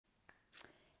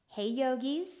Hey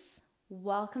yogis,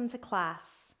 welcome to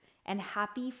class and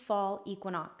happy fall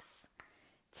equinox.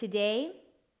 Today,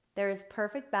 there is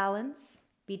perfect balance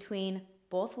between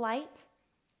both light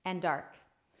and dark.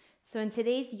 So in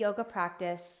today's yoga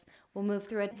practice, we'll move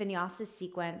through a vinyasa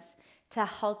sequence to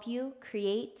help you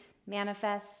create,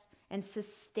 manifest, and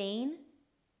sustain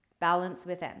balance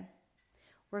within.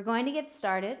 We're going to get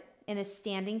started in a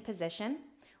standing position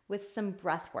with some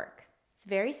breath work. It's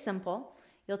very simple.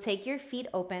 You'll take your feet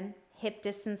open, hip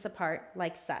distance apart,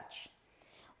 like such.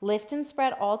 Lift and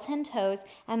spread all 10 toes,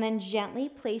 and then gently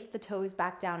place the toes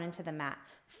back down into the mat.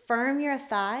 Firm your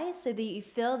thighs so that you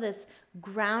feel this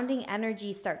grounding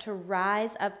energy start to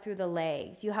rise up through the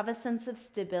legs. You have a sense of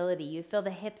stability. You feel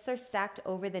the hips are stacked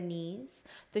over the knees,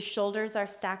 the shoulders are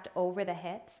stacked over the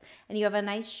hips, and you have a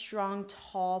nice, strong,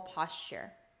 tall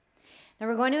posture. Now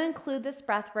we're going to include this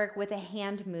breath work with a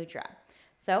hand mudra.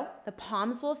 So the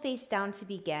palms will face down to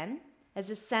begin as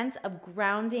a sense of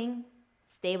grounding,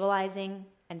 stabilizing,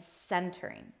 and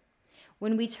centering.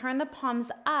 When we turn the palms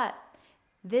up,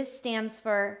 this stands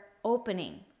for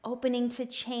opening to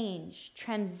change,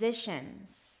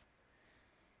 transitions.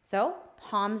 So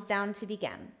palms down to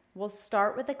begin. We'll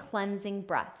start with a cleansing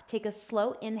breath. Take a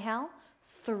slow inhale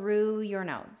through your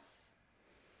nose.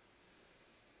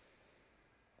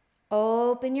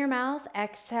 Open your mouth,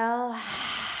 exhale.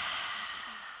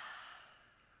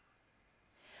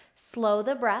 Slow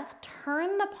the breath,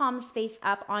 turn the palms face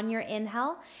up on your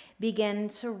inhale. Begin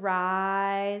to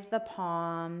rise the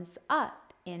palms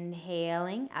up.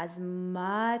 Inhaling as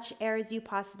much air as you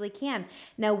possibly can.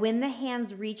 Now when the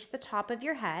hands reach the top of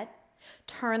your head,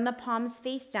 turn the palms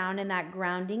face down in that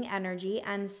grounding energy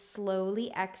and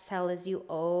slowly exhale as you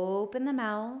open the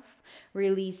mouth,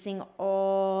 releasing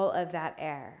all of that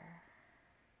air.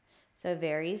 So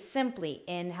very simply,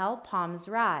 inhale, palms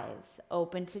rise,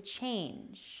 open to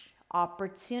change.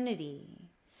 Opportunity,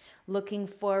 looking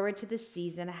forward to the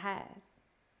season ahead.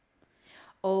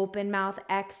 Open mouth,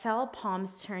 exhale,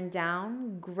 palms turn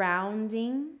down,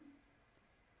 grounding,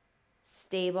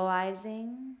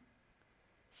 stabilizing,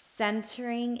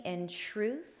 centering in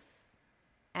truth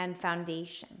and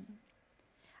foundation.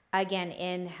 Again,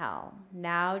 inhale,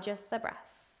 now just the breath.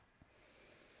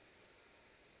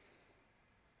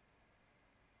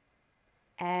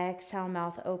 Exhale,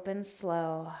 mouth open,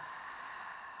 slow.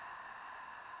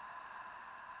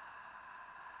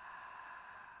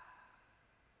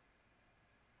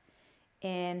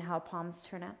 Inhale, palms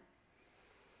turn up.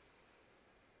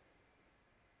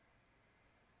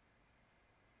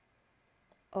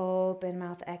 Open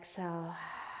mouth, exhale.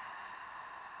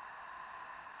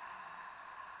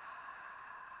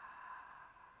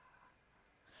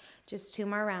 Just 2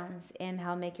 more rounds.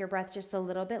 Inhale, make your breath just a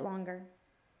little bit longer.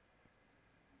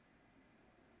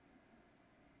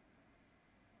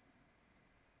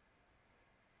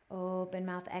 Open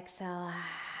mouth, exhale.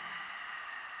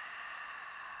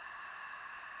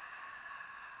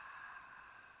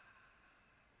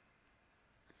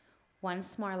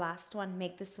 Once more, last one.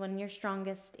 Make this one your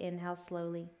strongest. Inhale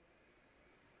slowly.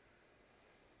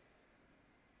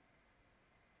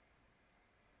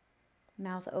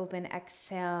 Mouth open,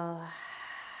 exhale.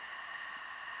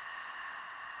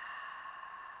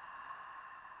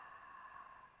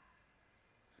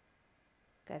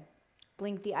 Good.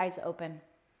 Blink the eyes open.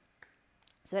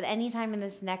 So at any time in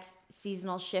this next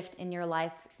seasonal shift in your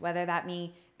life, whether that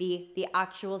may be the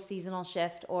actual seasonal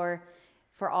shift or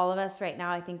for all of us right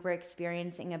now, I think we're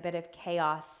experiencing a bit of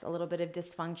chaos, a little bit of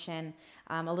dysfunction,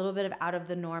 a little bit of out of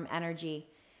the norm energy.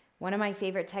 One of my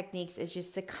favorite techniques is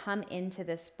just to come into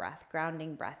this breath,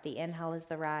 grounding breath. The inhale is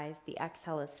the rise, the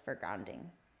exhale is for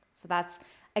grounding. So that's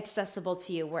accessible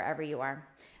to you wherever you are.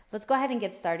 Let's go ahead and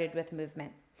get started with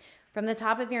movement. From the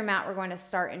top of your mat, we're going to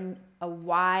start in a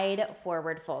wide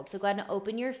forward fold. So go ahead and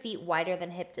open your feet wider than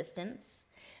hip distance.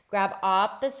 Grab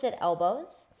opposite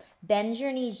elbows. Bend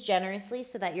your knees generously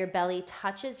so that your belly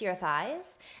touches your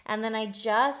thighs. And then I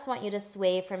just want you to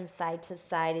sway from side to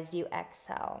side as you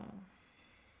exhale.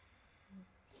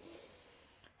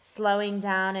 Slowing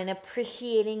down and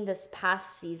appreciating this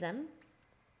past season.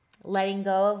 Letting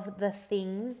go of the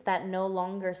things that no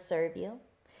longer serve you.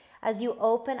 As you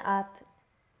open up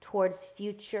towards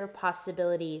future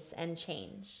possibilities and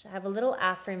change. I have a little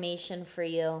affirmation for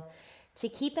you to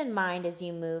keep in mind as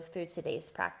you move through today's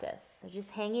practice. So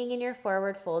just hanging in your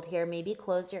forward fold here, maybe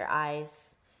close your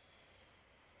eyes.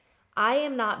 I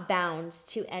am not bound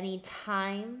to any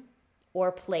time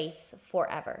or place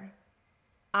forever.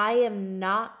 I am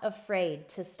not afraid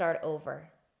to start over.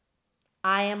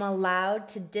 I am allowed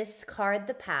to discard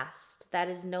the past that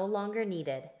is no longer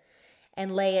needed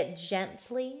and lay it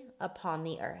gently upon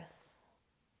the earth.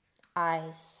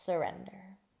 I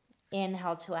surrender.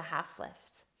 Inhale to a half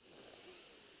lift.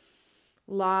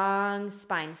 Long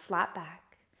spine, flat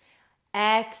back.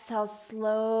 Exhale,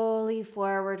 slowly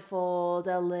forward fold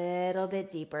a little bit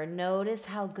deeper. Notice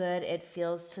how good it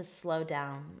feels to slow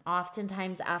down.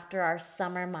 Oftentimes after our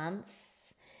summer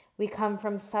months, we come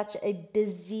from such a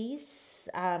busy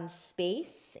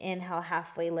space. Inhale,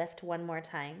 halfway lift one more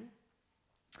time.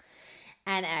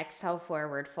 And exhale,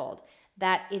 forward fold.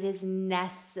 That it is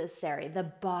necessary. The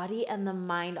body and the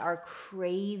mind are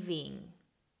craving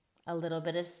a little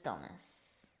bit of stillness.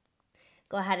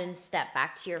 Go ahead and step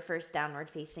back to your first downward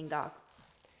facing dog.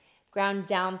 Ground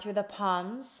down through the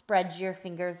palms, spread your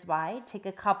fingers wide. Take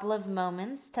a couple of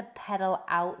moments to pedal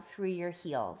out through your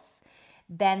heels,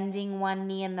 bending one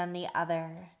knee and then the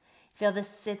other. Feel the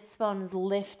sits bones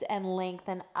lift and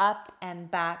lengthen up and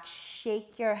back.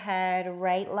 Shake your head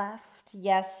right, left,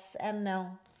 yes and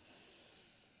no.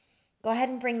 Go ahead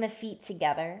and bring the feet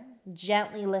together.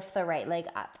 Gently lift the right leg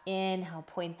up. Inhale,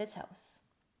 point the toes.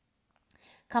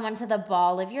 Come onto the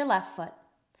ball of your left foot.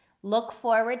 Look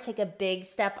forward, take a big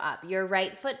step up. Your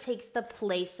right foot takes the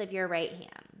place of your right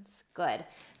hand. Good.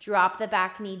 Drop the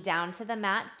back knee down to the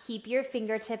mat. Keep your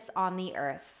fingertips on the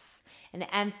earth. An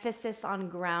emphasis on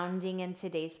grounding in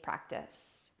today's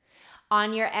practice.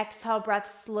 On your exhale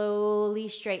breath, slowly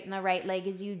straighten the right leg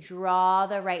as you draw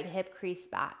the right hip crease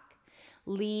back.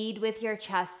 Lead with your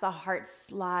chest, the heart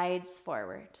slides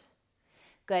forward.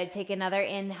 Good. Take another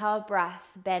inhale breath.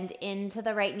 Bend into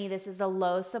the right knee. This is a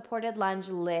low supported lunge.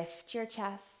 Lift your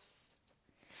chest.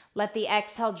 Let the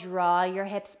exhale draw your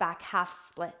hips back, half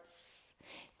splits.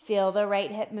 Feel the right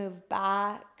hip move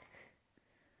back.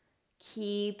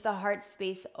 Keep the heart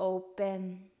space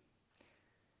open.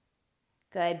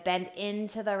 Good. Bend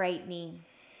into the right knee.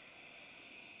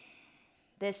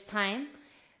 This time,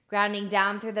 grounding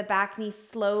down through the back knee,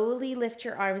 slowly lift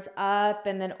your arms up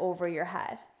and then over your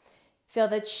head. Feel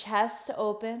the chest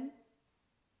open.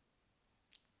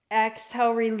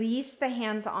 Exhale, release the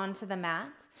hands onto the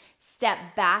mat. Step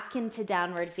back into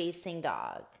downward facing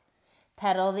dog.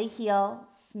 Pedal the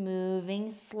heels, moving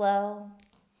slow.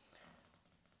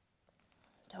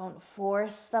 Don't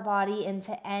force the body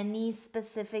into any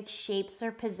specific shapes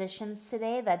or positions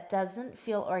today that doesn't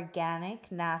feel organic,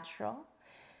 natural,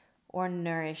 or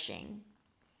nourishing.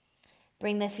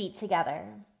 Bring the feet together.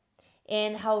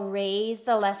 Inhale, raise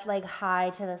the left leg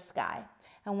high to the sky.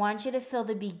 I want you to feel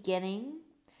the beginning,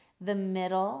 the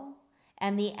middle,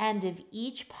 and the end of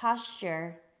each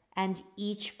posture and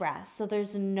each breath. So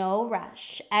there's no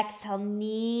rush. Exhale,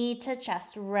 knee to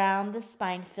chest, round the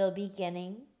spine. Feel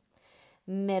beginning,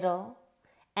 middle,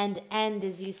 and end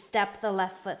as you step the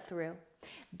left foot through.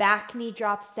 Back knee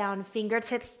drops down,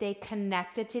 fingertips stay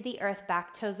connected to the earth,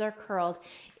 back toes are curled.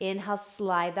 Inhale,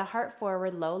 slide the heart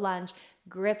forward, low lunge.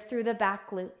 Grip through the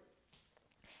back glute.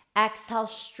 Exhale,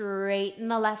 straighten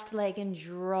the left leg and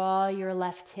draw your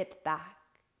left hip back.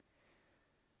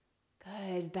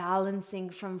 Good. Balancing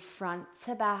from front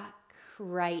to back,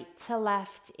 right to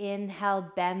left.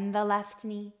 Inhale, bend the left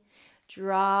knee.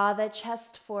 Draw the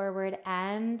chest forward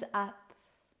and up.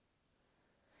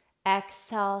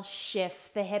 Exhale,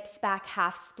 shift the hips back,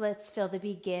 half splits. Feel the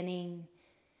beginning,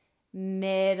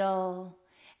 middle,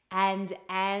 and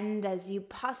end as you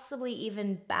possibly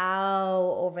even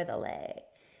bow over the leg.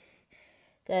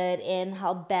 Good.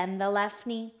 Inhale, bend the left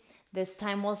knee. This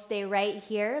time we'll stay right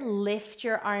here. Lift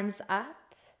your arms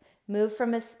up. Move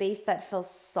from a space that feels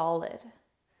solid,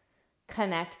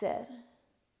 connected.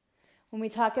 When we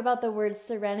talk about the word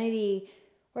serenity,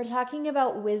 we're talking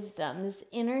about wisdom, this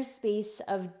inner space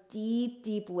of deep,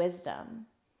 deep wisdom,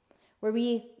 where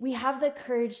we have the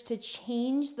courage to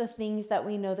change the things that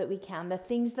we know that we can, the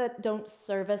things that don't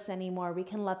serve us anymore, we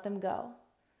can let them go.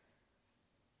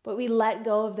 But we let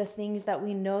go of the things that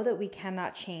we know that we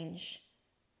cannot change.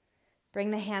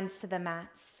 Bring the hands to the mat.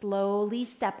 Slowly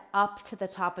step up to the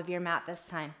top of your mat this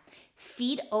time.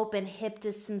 Feet open, hip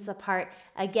distance apart.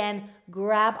 Again,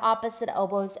 grab opposite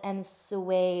elbows and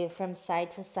sway from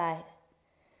side to side.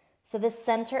 So the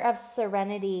center of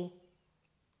serenity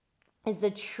is the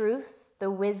truth,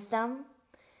 the wisdom,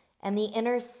 and the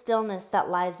inner stillness that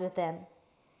lies within.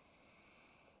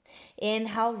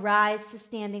 Inhale, rise to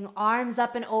standing, arms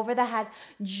up and over the head.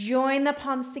 Join the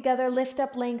palms together, lift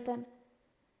up, lengthen.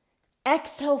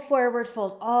 Exhale, forward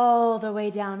fold all the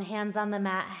way down, hands on the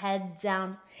mat, head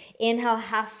down. Inhale,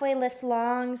 halfway lift,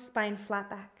 long spine, flat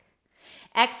back.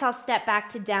 Exhale, step back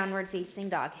to downward facing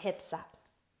dog, hips up.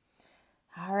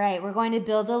 All right, we're going to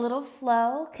build a little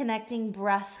flow, connecting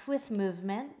breath with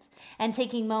movement and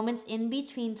taking moments in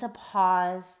between to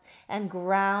pause and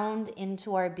ground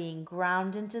into our being,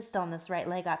 ground into stillness. Right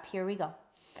leg up. Here we go.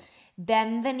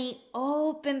 Bend the knee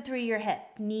open through your hip,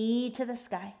 knee to the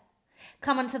sky.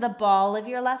 Come onto the ball of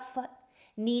your left foot.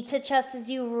 Knee to chest as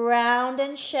you round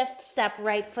and shift. Step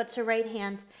right foot to right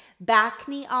hand. Back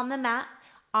knee on the mat.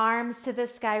 Arms to the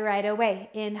sky right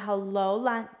away. Inhale, low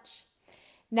lunge.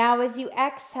 Now as you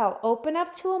exhale, open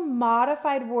up to a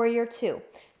modified warrior two.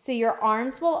 So your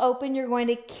arms will open. You're going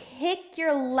to kick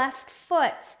your left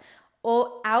foot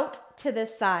out to the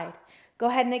side. Go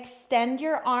ahead and extend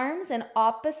your arms in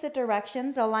opposite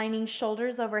directions, aligning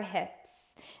shoulders over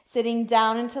hips. Sitting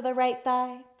down into the right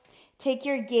thigh. Take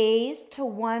your gaze to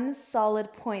one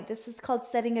solid point. This is called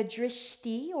setting a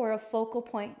drishti or a focal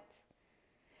point.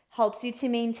 Helps you to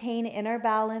maintain inner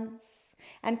balance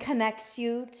and connects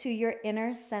you to your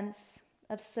inner sense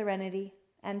of serenity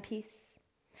and peace.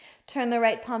 Turn the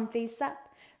right palm face up.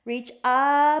 Reach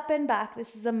up and back.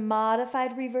 This is a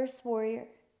modified reverse warrior.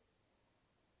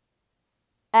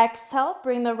 Exhale,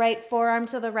 bring the right forearm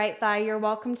to the right thigh. You're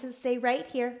welcome to stay right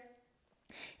here.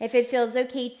 If it feels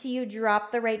okay to you,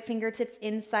 drop the right fingertips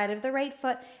inside of the right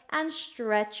foot and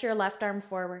stretch your left arm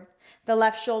forward. The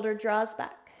left shoulder draws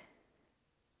back.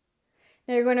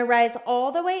 Now you're going to rise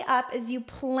all the way up as you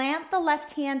plant the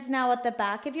left hand now at the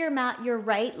back of your mat. Your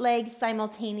right leg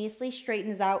simultaneously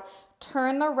straightens out.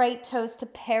 Turn the right toes to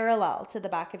parallel to the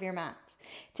back of your mat.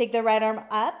 Take the right arm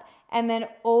up and then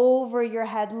over your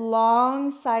head,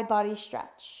 long side body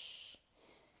stretch.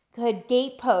 Good,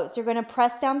 gate pose. You're going to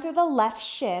press down through the left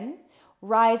shin,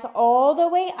 rise all the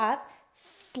way up,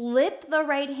 slip the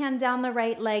right hand down the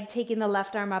right leg, taking the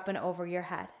left arm up and over your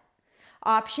head.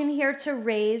 Option here to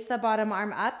raise the bottom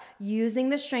arm up using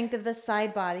the strength of the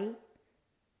side body.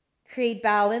 Create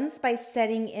balance by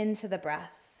setting into the breath.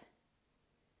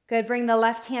 Good, bring the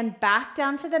left hand back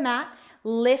down to the mat.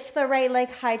 Lift the right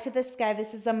leg high to the sky.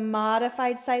 This is a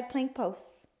modified side plank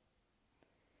pose.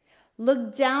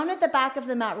 Look down at the back of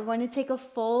the mat. We're going to take a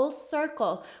full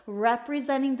circle,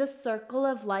 representing the circle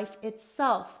of life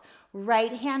itself.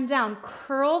 Right hand down,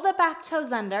 curl the back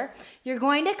toes under. You're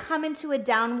going to come into a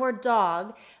downward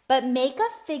dog, but make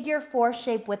a figure four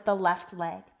shape with the left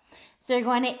leg. So you're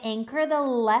going to anchor the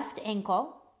left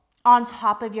ankle on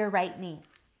top of your right knee.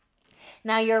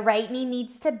 Now your right knee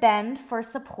needs to bend for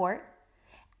support.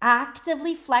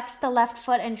 Actively flex the left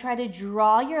foot and try to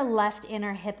draw your left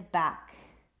inner hip back.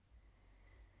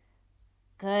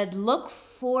 Good. Look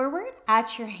forward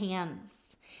at your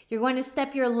hands. You're going to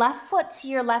step your left foot to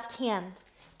your left hand.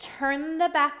 Turn the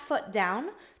back foot down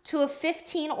to a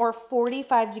 15 or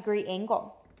 45-degree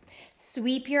angle.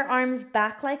 Sweep your arms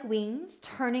back like wings,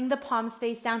 turning the palms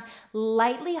face down.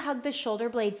 Lightly hug the shoulder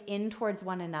blades in towards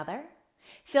one another.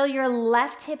 Feel your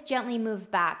left hip gently move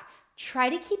back. Try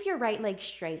to keep your right leg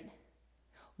straight.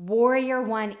 Warrior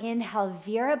one, inhale,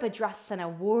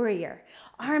 Virabhadrasana, warrior.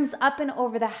 Arms up and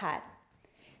over the head.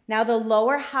 Now the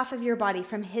lower half of your body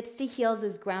from hips to heels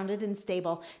is grounded and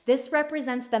stable. This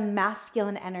represents the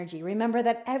masculine energy. Remember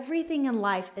that everything in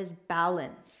life is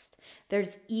balanced.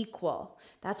 There's equal.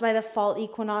 That's why the fall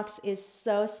equinox is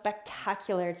so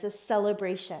spectacular. It's a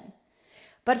celebration.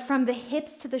 But from the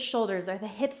hips to the shoulders or the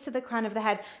hips to the crown of the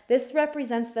head, this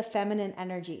represents the feminine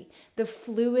energy, the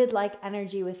fluid-like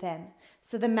energy within.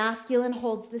 So the masculine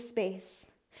holds the space.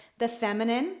 The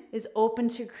feminine is open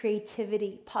to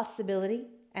creativity, possibility,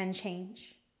 and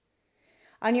change.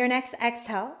 On your next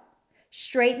exhale,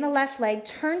 straighten the left leg,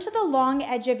 turn to the long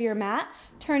edge of your mat,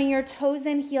 turning your toes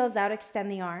in, heels out,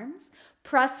 extend the arms.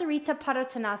 Prasarita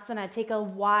Padottanasana, take a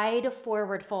wide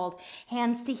forward fold.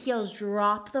 Hands to heels,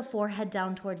 drop the forehead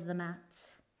down towards the mat.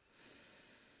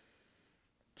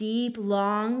 Deep,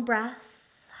 long breath.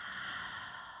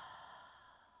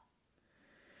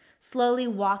 Slowly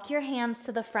walk your hands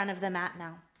to the front of the mat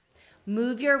now.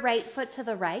 Move your right foot to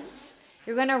the right.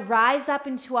 You're going to rise up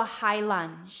into a high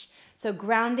lunge. So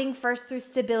grounding first through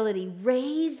stability.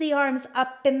 Raise the arms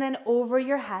up and then over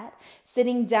your head.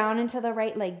 Sitting down into the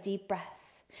right leg. Deep breath.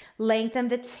 Lengthen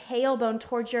the tailbone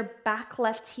towards your back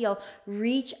left heel.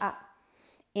 Reach up.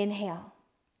 Inhale.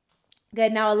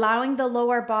 Good. Now allowing the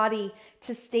lower body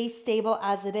to stay stable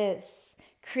as it is.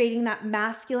 Creating that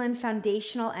masculine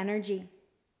foundational energy.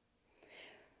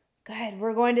 Good.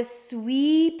 We're going to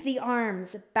sweep the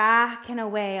arms back and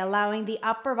away, allowing the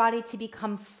upper body to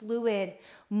become fluid,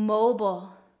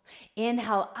 mobile.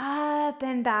 Inhale, up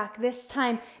and back. This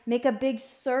time, make a big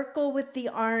circle with the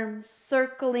arms,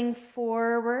 circling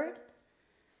forward,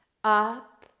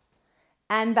 up,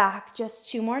 and back. Just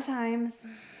 2 more times.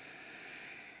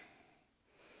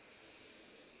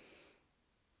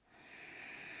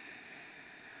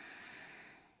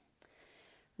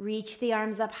 Reach the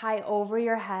arms up high over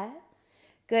your head.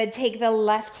 Good. Take the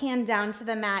left hand down to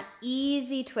the mat.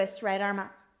 Easy twist, right arm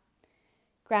up.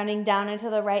 Grounding down into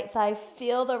the right thigh.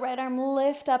 Feel the right arm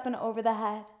lift up and over the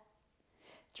head.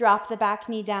 Drop the back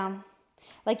knee down.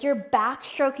 Like you're back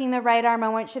stroking the right arm, I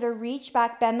want you to reach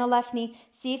back, bend the left knee.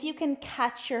 See if you can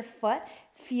catch your foot.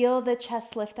 Feel the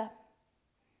chest lift up.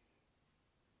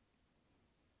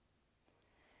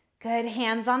 Good,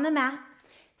 hands on the mat.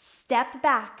 Step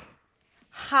back.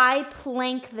 High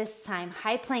plank this time.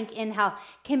 High plank inhale.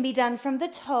 Can be done from the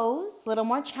toes, a little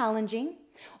more challenging,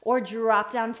 or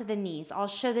drop down to the knees. I'll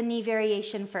show the knee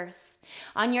variation first.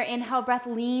 On your inhale breath,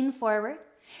 lean forward.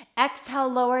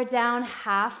 Exhale, lower down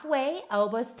halfway,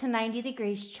 elbows to 90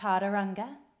 degrees, chaturanga.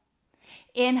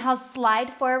 Inhale,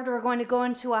 slide forward. We're going to go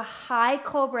into a high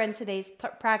cobra in today's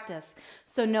practice.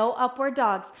 So no upward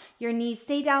dogs. Your knees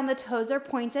stay down, the toes are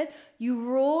pointed. You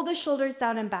roll the shoulders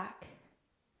down and back.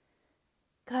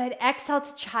 Good. Exhale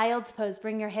to child's pose.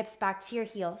 Bring your hips back to your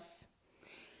heels.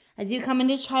 As you come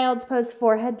into child's pose,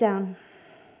 forehead down.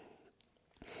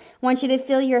 I want you to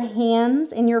feel your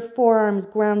hands and your forearms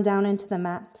ground down into the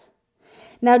mat.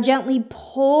 Now gently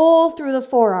pull through the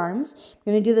forearms.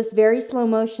 I'm going to do this very slow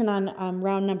motion on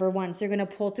round number 1. So you're going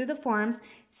to pull through the forearms.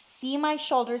 See my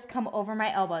shoulders come over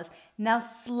my elbows. Now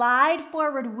slide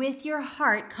forward with your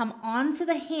heart. Come onto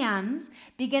the hands.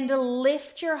 Begin to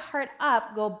lift your heart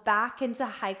up. Go back into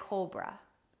high cobra.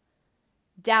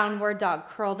 Downward dog.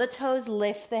 Curl the toes.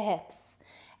 Lift the hips.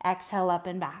 Exhale up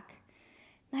and back.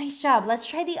 Nice job. Let's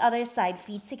try the other side.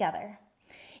 Feet together.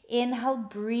 Inhale,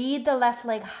 breathe the left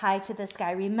leg high to the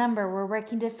sky. Remember, we're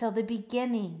working to feel the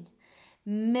beginning,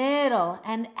 middle,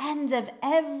 and end of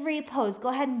every pose. Go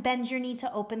ahead and bend your knee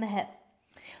to open the hip.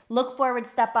 Look forward,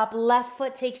 step up. Left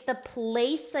foot takes the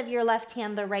place of your left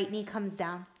hand. The right knee comes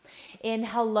down.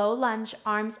 Inhale, low lunge,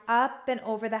 arms up and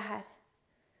over the head.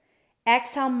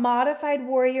 Exhale, modified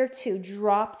warrior 2.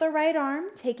 Drop the right arm,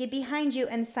 take it behind you,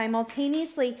 and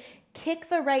simultaneously kick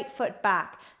the right foot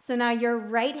back. So now your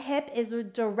right hip is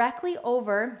directly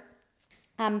over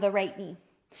the right knee.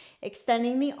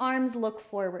 Extending the arms, look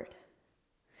forward.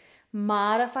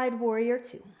 Modified warrior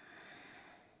 2.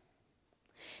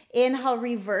 Inhale,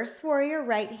 reverse warrior,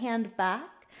 right hand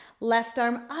back. Left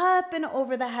arm up and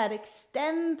over the head.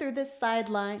 Extend through the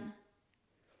sideline.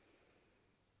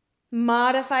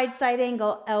 Modified side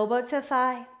angle, elbow to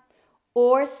thigh.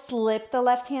 Or slip the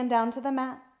left hand down to the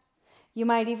mat. You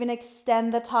might even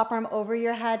extend the top arm over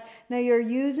your head. Now you're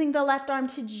using the left arm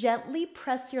to gently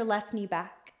press your left knee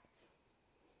back.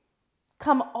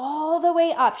 Come all the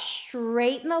way up,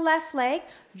 straighten the left leg,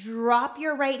 drop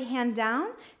your right hand down,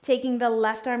 taking the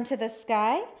left arm to the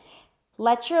sky.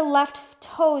 Let your left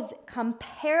toes come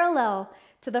parallel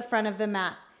to the front of the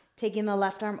mat, taking the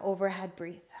left arm overhead,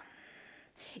 breathe.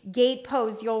 Gate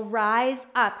pose, you'll rise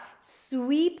up,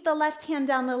 sweep the left hand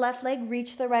down the left leg,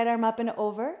 reach the right arm up and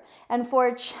over. And for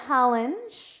a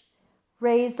challenge,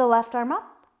 raise the left arm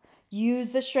up. Use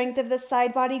the strength of the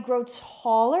side body, grow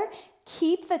taller,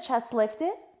 keep the chest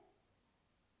lifted.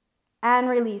 And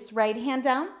release, right hand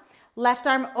down, left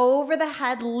arm over the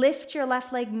head, lift your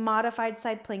left leg, modified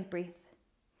side plank, breathe.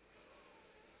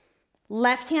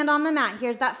 Left hand on the mat,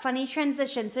 here's that funny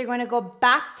transition. So you're going to go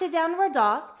back to downward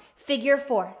dog. Figure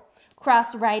 4,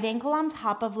 cross right ankle on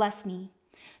top of left knee.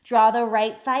 Draw the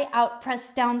right thigh out,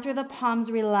 press down through the palms,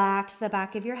 relax the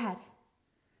back of your head.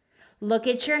 Look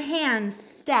at your hands,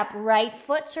 step right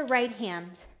foot to right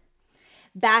hand.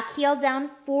 Back heel down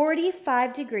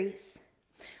 45 degrees.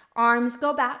 Arms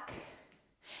go back.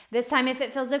 This time, if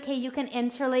it feels okay, you can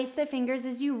interlace the fingers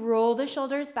as you roll the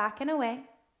shoulders back and away.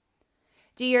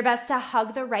 Do your best to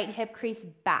hug the right hip crease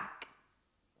back.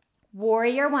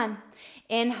 Warrior 1,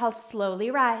 inhale,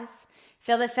 slowly rise.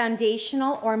 Feel the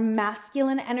foundational or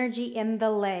masculine energy in the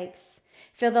legs.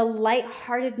 Feel the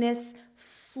lightheartedness,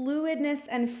 fluidness,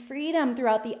 and freedom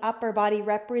throughout the upper body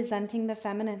representing the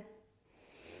feminine.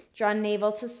 Draw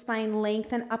navel to spine,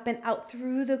 lengthen up and out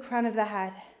through the crown of the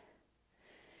head.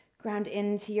 Ground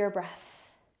into your breath.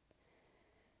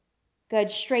 Good,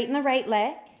 straighten the right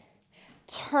leg.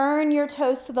 Turn your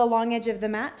toes to the long edge of the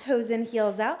mat, toes in,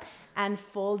 heels out. And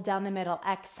fold down the middle.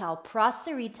 Exhale.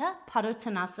 Prasarita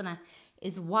Padottanasana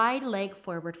is wide leg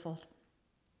forward fold.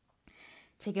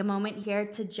 Take a moment here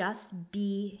to just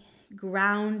be,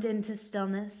 ground into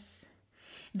stillness.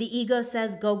 The ego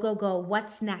says, go, go, go.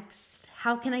 What's next?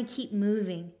 How can I keep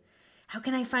moving? How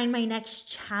can I find my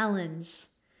next challenge?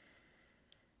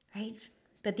 Right?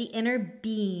 But the inner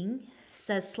being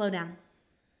says, slow down.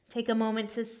 Take a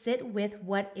moment to sit with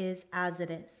what is as it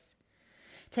is.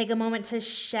 Take a moment to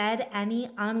shed any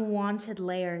unwanted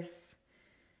layers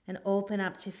and open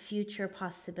up to future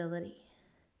possibility.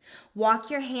 Walk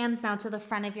your hands now to the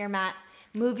front of your mat.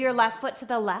 Move your left foot to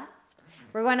the left.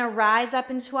 We're going to rise up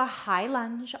into a high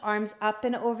lunge, arms up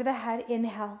and over the head.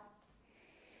 Inhale.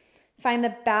 Find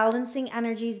the balancing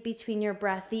energies between your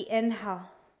breath. The inhale,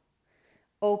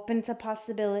 open to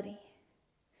possibility,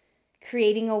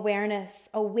 creating awareness,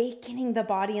 awakening the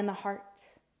body and the heart.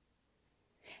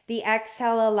 The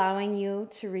exhale, allowing you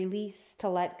to release, to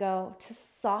let go, to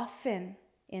soften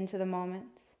into the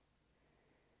moment.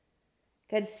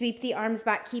 Good. Sweep the arms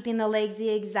back, keeping the legs the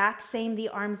exact same. The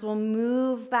arms will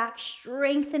move back,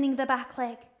 strengthening the back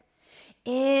leg.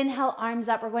 Inhale, arms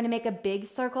up. We're going to make a big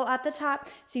circle at the top.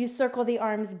 So you circle the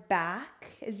arms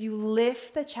back as you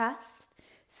lift the chest.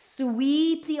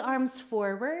 Sweep the arms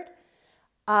forward,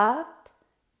 up,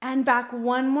 and back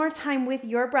one more time with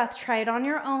your breath. Try it on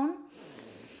your own.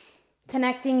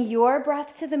 Connecting your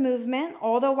breath to the movement,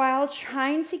 all the while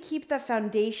trying to keep the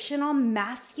foundational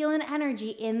masculine energy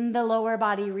in the lower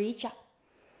body. Reach up.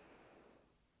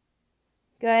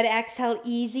 Good. Exhale,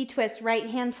 easy twist. Right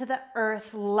hand to the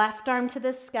earth, left arm to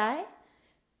the sky.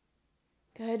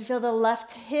 Good. Feel the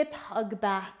left hip hug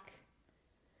back.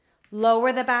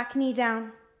 Lower the back knee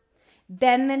down.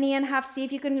 Bend the knee in half. See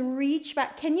if you can reach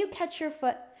back. Can you catch your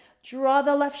foot? Draw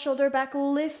the left shoulder back.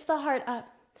 Lift the heart up.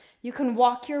 You can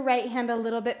walk your right hand a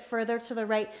little bit further to the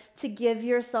right to give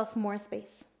yourself more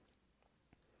space.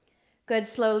 Good.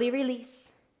 Slowly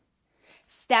release.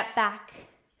 Step back.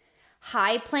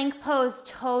 High plank pose,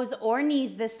 toes or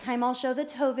knees. This time I'll show the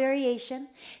toe variation.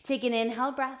 Take an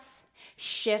inhale breath.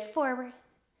 Shift forward.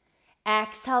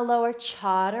 Exhale, lower,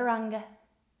 chaturanga.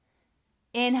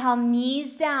 Inhale,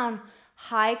 knees down.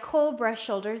 High cobra,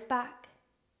 shoulders back.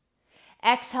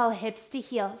 Exhale, hips to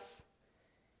heels.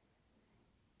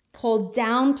 Pull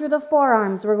down through the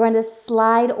forearms. We're going to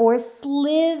slide or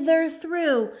slither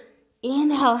through.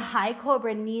 Inhale, high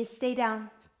cobra, knees stay down.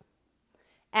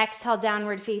 Exhale,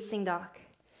 downward facing dog.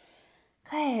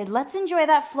 Good. Let's enjoy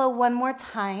that flow one more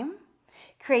time.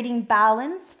 Creating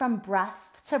balance from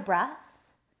breath to breath.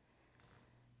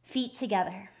 Feet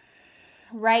together.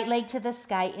 Right leg to the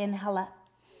sky. Inhale up.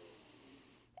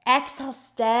 Exhale,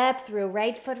 step through.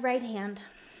 Right foot, right hand.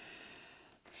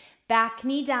 Back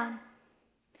knee down.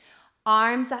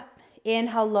 Arms up.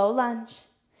 Inhale, low lunge.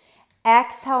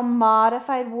 Exhale,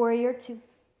 modified warrior two.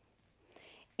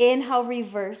 Inhale,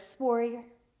 reverse warrior.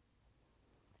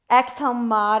 Exhale,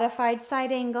 modified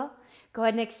side angle. Go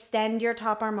ahead and extend your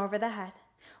top arm over the head.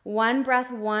 One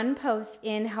breath, one pose.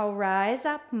 Inhale, rise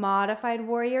up, modified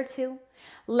warrior two.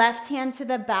 Left hand to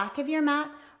the back of your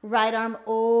mat, right arm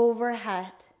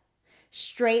overhead.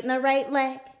 Straighten the right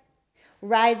leg.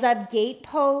 Rise up, gate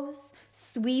pose.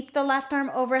 Sweep the left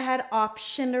arm overhead,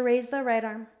 option to raise the right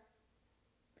arm.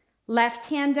 Left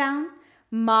hand down,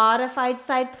 modified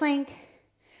side plank.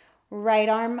 Right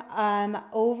arm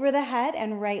over the head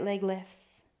and right leg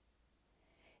lifts.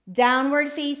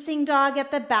 Downward facing dog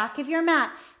at the back of your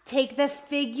mat. Take the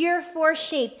figure four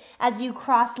shape as you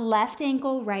cross left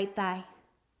ankle, right thigh.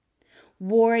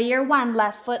 Warrior one,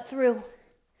 left foot through.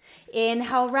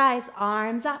 Inhale, rise,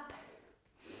 arms up.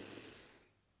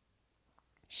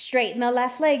 Straighten the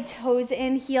left leg, toes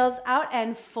in, heels out,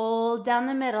 and fold down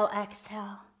the middle.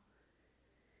 Exhale.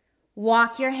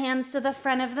 Walk your hands to the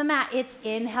front of the mat. It's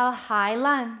inhale, high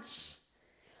lunge.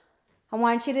 I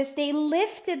want you to stay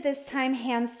lifted this time,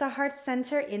 hands to heart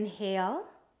center. Inhale.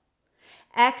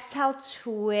 Exhale,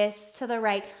 twist to the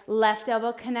right. Left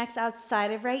elbow connects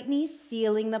outside of right knee,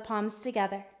 sealing the palms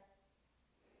together.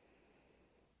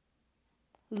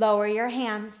 Lower your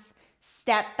hands.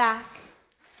 Step back.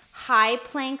 High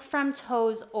plank from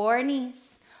toes or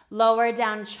knees. Lower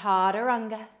down,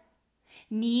 chaturanga.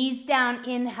 Knees down,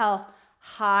 inhale,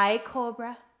 high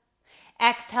cobra.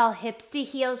 Exhale, hips to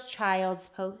heels, child's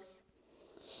pose.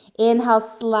 Inhale,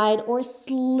 slide or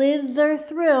slither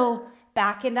through,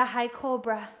 back into high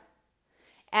cobra.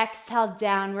 Exhale,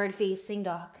 downward facing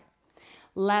dog.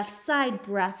 Left side,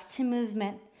 breath to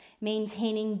movement,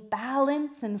 maintaining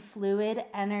balance and fluid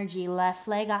energy. Left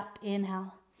leg up,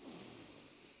 inhale.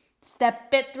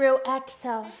 Step it through,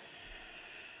 exhale.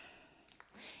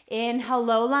 Inhale,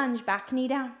 low lunge, back knee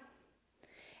down.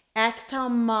 Exhale,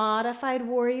 modified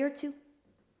warrior two.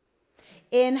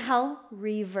 Inhale,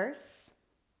 reverse.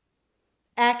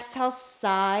 Exhale,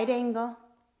 side angle.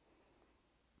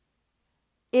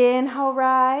 Inhale,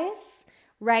 rise.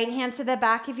 Right hand to the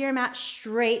back of your mat,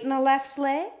 straighten the left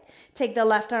leg. Take the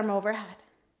left arm overhead.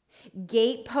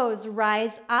 Gate pose,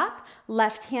 rise up.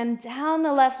 Left hand down,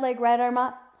 the left leg, right arm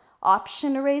up.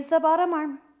 Option to raise the bottom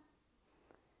arm.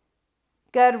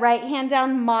 Good. Right hand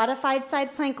down, modified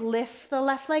side plank. Lift the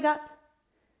left leg up.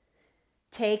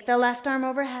 Take the left arm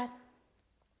overhead.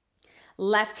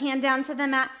 Left hand down to the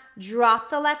mat. Drop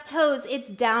the left toes.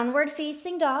 It's downward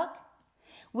facing dog.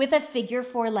 with a figure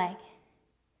 4 leg.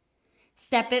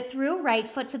 Step it through, right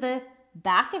foot to the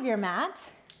back of your mat.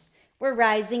 We're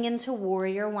rising into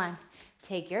warrior 1.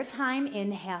 Take your time,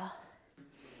 inhale.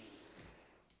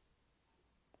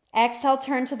 Exhale,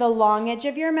 turn to the long edge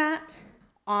of your mat,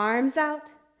 arms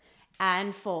out,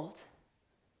 and fold.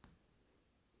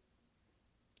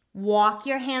 Walk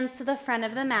your hands to the front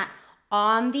of the mat.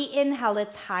 On the inhale,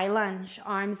 it's high lunge,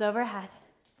 arms overhead.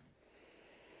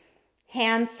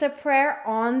 Hands to prayer.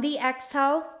 On the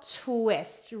exhale,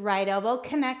 twist. Right elbow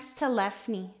connects to left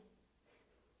knee.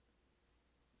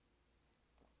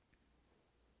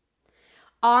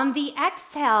 On the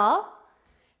exhale,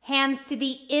 hands to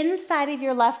the inside of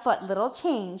your left foot. Little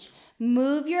change.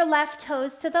 Move your left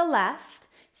toes to the left.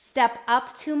 Step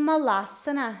up to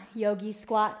Malasana, yogi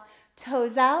squat.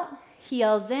 Toes out,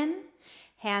 heels in,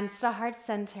 hands to heart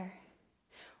center.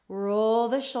 Roll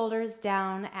the shoulders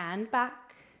down and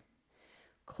back.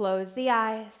 Close the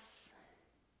eyes.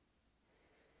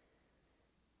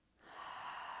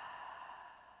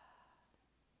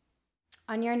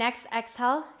 On your next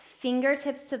exhale,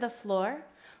 fingertips to the floor.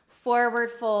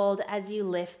 Forward fold as you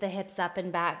lift the hips up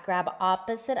and back. Grab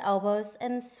opposite elbows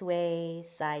and sway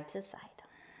side to side.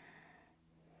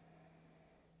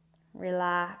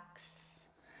 Relax.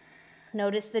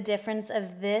 Notice the difference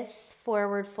of this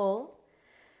forward fold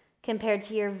compared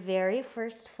to your very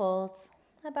first fold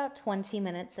about 20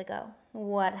 minutes ago.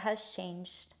 What has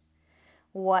changed?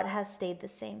 What has stayed the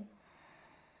same?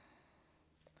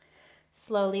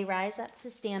 Slowly rise up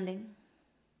to standing.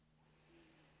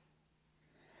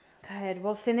 Good.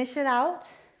 We'll finish it out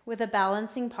with a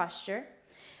balancing posture,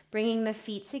 bringing the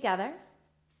feet together,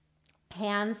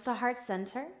 hands to heart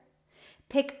center.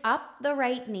 Pick up the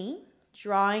right knee,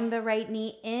 drawing the right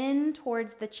knee in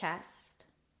towards the chest.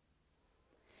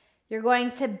 You're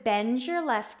going to bend your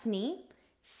left knee,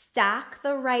 stack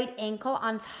the right ankle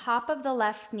on top of the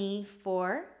left knee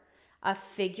for a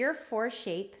figure 4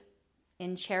 shape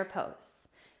in chair pose.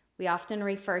 We often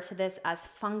refer to this as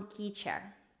funky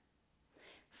chair.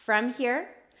 From here,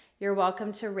 you're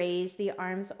welcome to raise the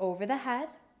arms over the head.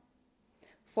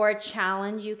 For a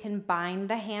challenge, you can bind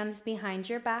the hands behind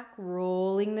your back,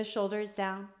 rolling the shoulders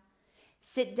down.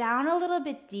 Sit down a little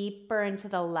bit deeper into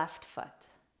the left foot.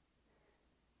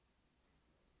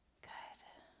 Good.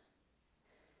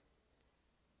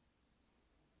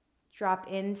 Drop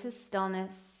into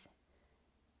stillness,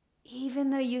 even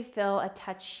though you feel a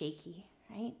touch shaky,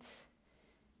 right?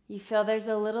 You feel there's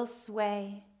a little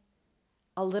sway,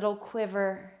 a little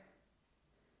quiver.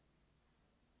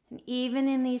 And even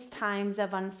in these times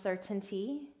of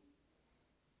uncertainty,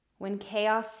 when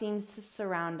chaos seems to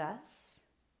surround us,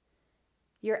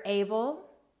 you're able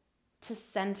to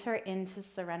center into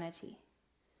serenity,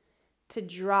 to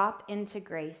drop into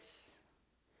grace,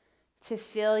 to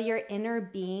feel your inner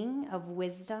being of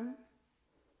wisdom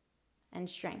and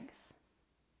strength.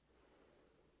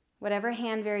 Whatever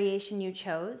hand variation you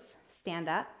chose, stand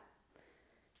up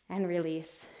and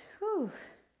release. Whew.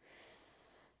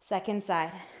 Second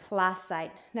side, last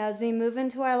side. Now as we move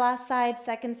into our last side,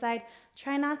 second side,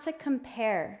 try not to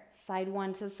compare side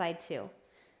 1 to side 2.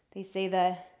 They say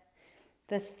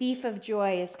the thief of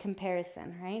joy is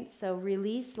comparison, right? So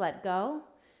release, let go.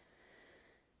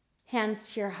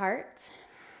 Hands to your heart.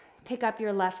 Pick up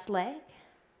your left leg.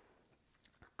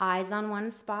 Eyes on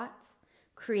one spot,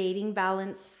 creating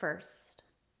balance first.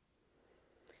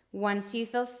 Once you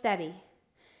feel steady,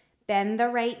 bend the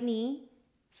right knee,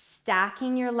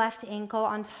 stacking your left ankle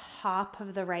on top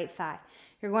of the right thigh.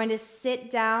 You're going to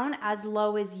sit down as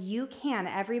low as you can.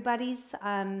 Everybody's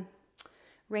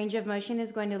range of motion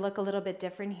is going to look a little bit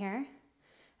different here.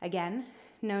 Again,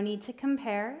 no need to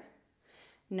compare,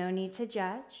 no need to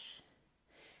judge.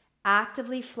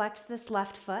 Actively flex this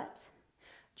left foot,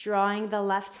 drawing the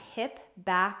left hip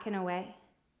back and away.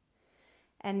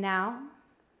 And now,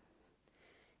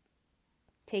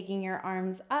 taking your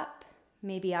arms up,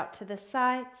 maybe out to the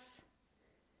sides,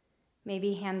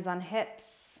 maybe hands on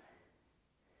hips,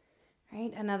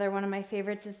 right? Another one of my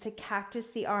favorites is to cactus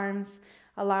the arms,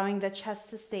 allowing the chest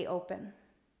to stay open.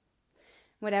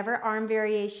 Whatever arm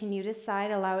variation you decide,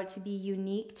 allow it to be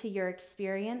unique to your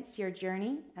experience, your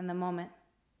journey, and the moment.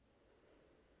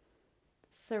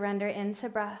 Surrender into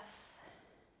breath.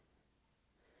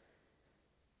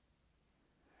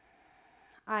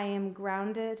 I am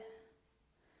grounded.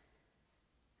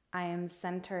 I am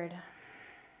centered.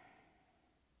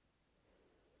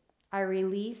 I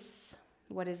release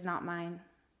what is not mine.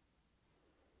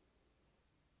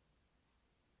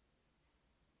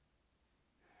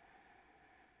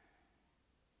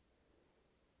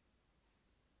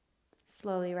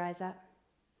 Slowly rise up.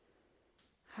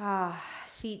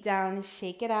 feet down,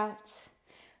 shake it out.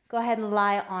 Go ahead and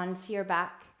lie onto your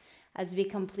back as we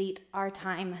complete our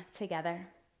time together.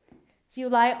 So you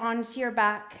lie onto your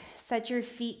back, set your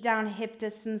feet down hip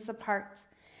distance apart.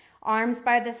 Arms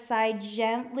by the side,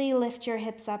 gently lift your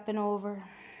hips up and over.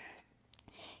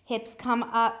 Hips come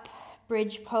up,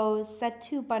 bridge pose,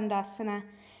 Setu Bandhasana.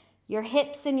 Your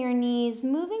hips and your knees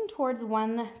moving towards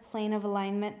one plane of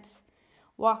alignment.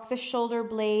 Walk the shoulder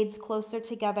blades closer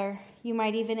together. You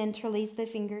might even interlace the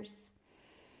fingers.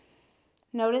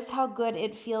 Notice how good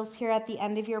it feels here at the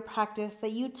end of your practice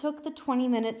that you took the 20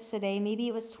 minutes today. Maybe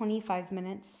it was 25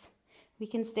 minutes. We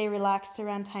can stay relaxed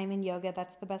around time in yoga.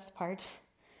 That's the best part.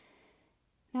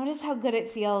 Notice how good it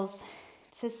feels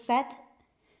to set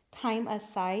time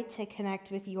aside to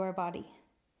connect with your body.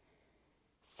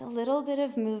 So a little bit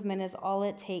of movement is all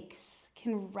it takes.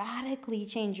 Can radically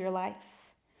change your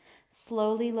life.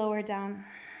 Slowly lower down.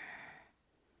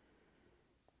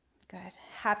 Good.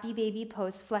 Happy baby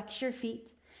pose. Flex your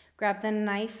feet. Grab the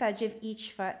knife edge of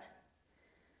each foot.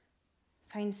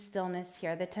 Find stillness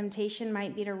here. The temptation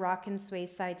might be to rock and sway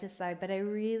side to side, but I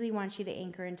really want you to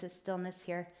anchor into stillness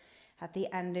here at the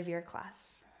end of your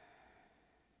class.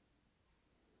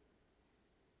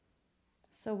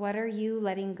 So what are you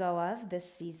letting go of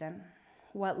this season?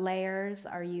 What layers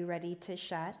are you ready to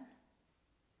shed?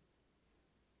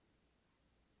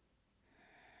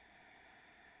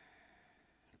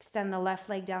 Extend the left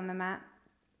leg down the mat.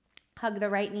 Hug the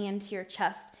right knee into your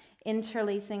chest,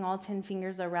 interlacing all 10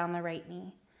 fingers around the right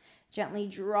knee. Gently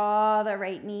draw the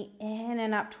right knee in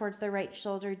and up towards the right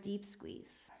shoulder, deep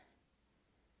squeeze.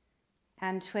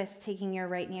 And twist, taking your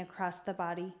right knee across the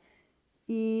body.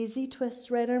 Easy twist,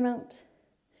 right arm out.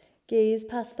 Gaze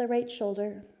past the right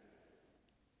shoulder.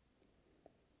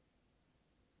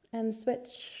 And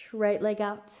switch, right leg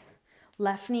out.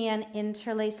 Left knee in,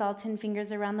 interlace all 10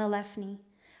 fingers around the left knee.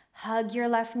 Hug your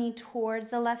left knee towards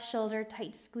the left shoulder,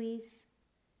 tight squeeze.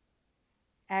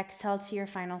 Exhale to your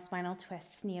final spinal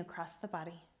twist, knee across the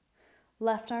body.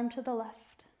 Left arm to the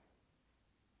left.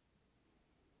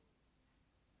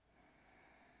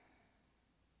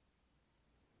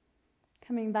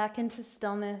 Coming back into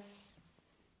stillness,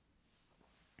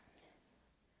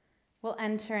 we'll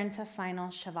enter into final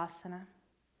Shavasana.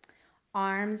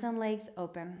 Arms and legs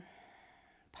open,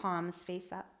 palms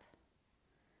face up.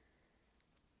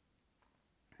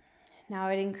 Now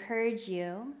I'd encourage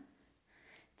you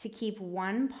to keep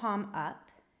one palm up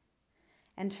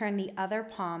and turn the other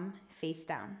palm face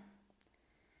down.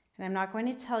 And I'm not going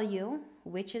to tell you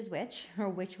which is which or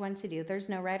which one to do. There's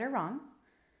no right or wrong.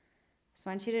 Just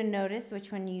want you to notice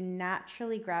which one you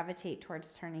naturally gravitate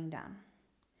towards turning down,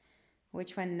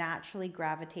 which one naturally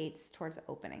gravitates towards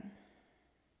opening.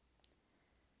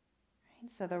 Right,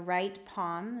 so the right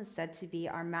palm is said to be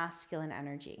our masculine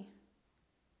energy,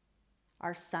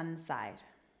 our sun side,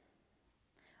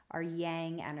 our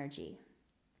yang energy,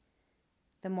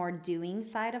 the more doing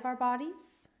side of our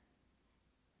bodies.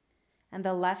 And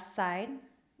the left side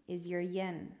is your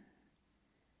yin,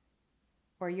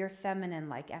 or your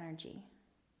feminine-like energy.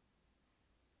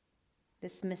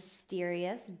 This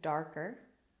mysterious, darker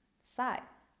side.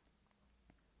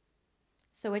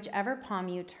 So whichever palm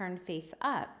you turn face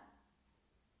up,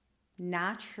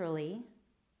 naturally,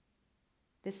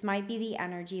 this might be the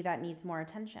energy that needs more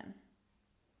attention.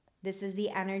 This is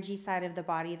the energy side of the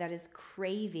body that is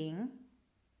craving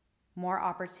more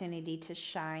opportunity to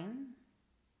shine.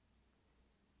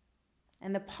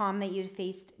 And the palm that you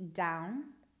faced down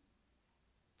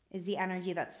is the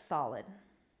energy that's solid,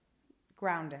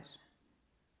 grounded.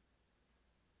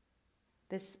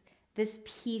 This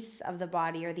piece of the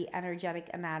body, or the energetic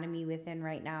anatomy within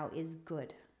right now, is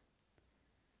good.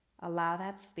 Allow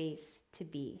that space to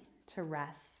be, to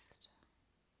rest.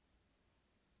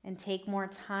 And take more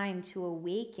time to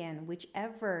awaken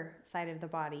whichever side of the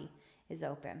body is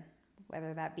open,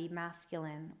 whether that be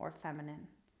masculine or feminine.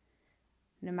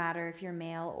 No matter if you're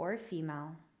male or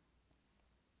female,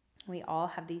 we all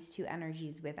have these two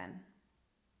energies within.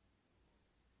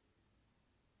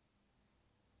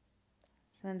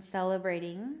 So in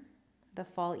celebrating the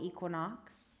fall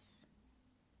equinox,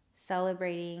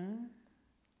 celebrating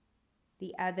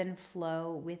the ebb and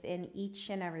flow within each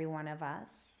and every one of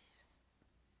us,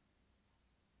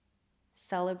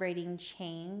 celebrating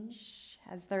change,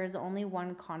 as there is only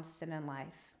one constant in life,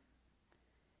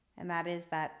 and that is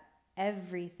that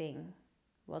everything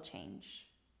will change.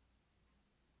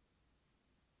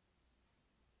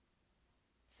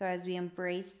 So as we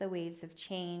embrace the waves of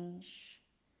change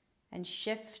and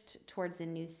shift towards a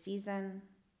new season,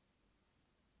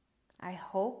 I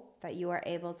hope that you are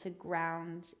able to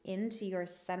ground into your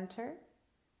center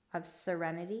of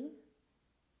serenity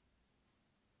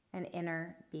and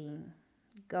inner being.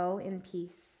 Go in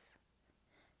peace.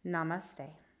 Namaste.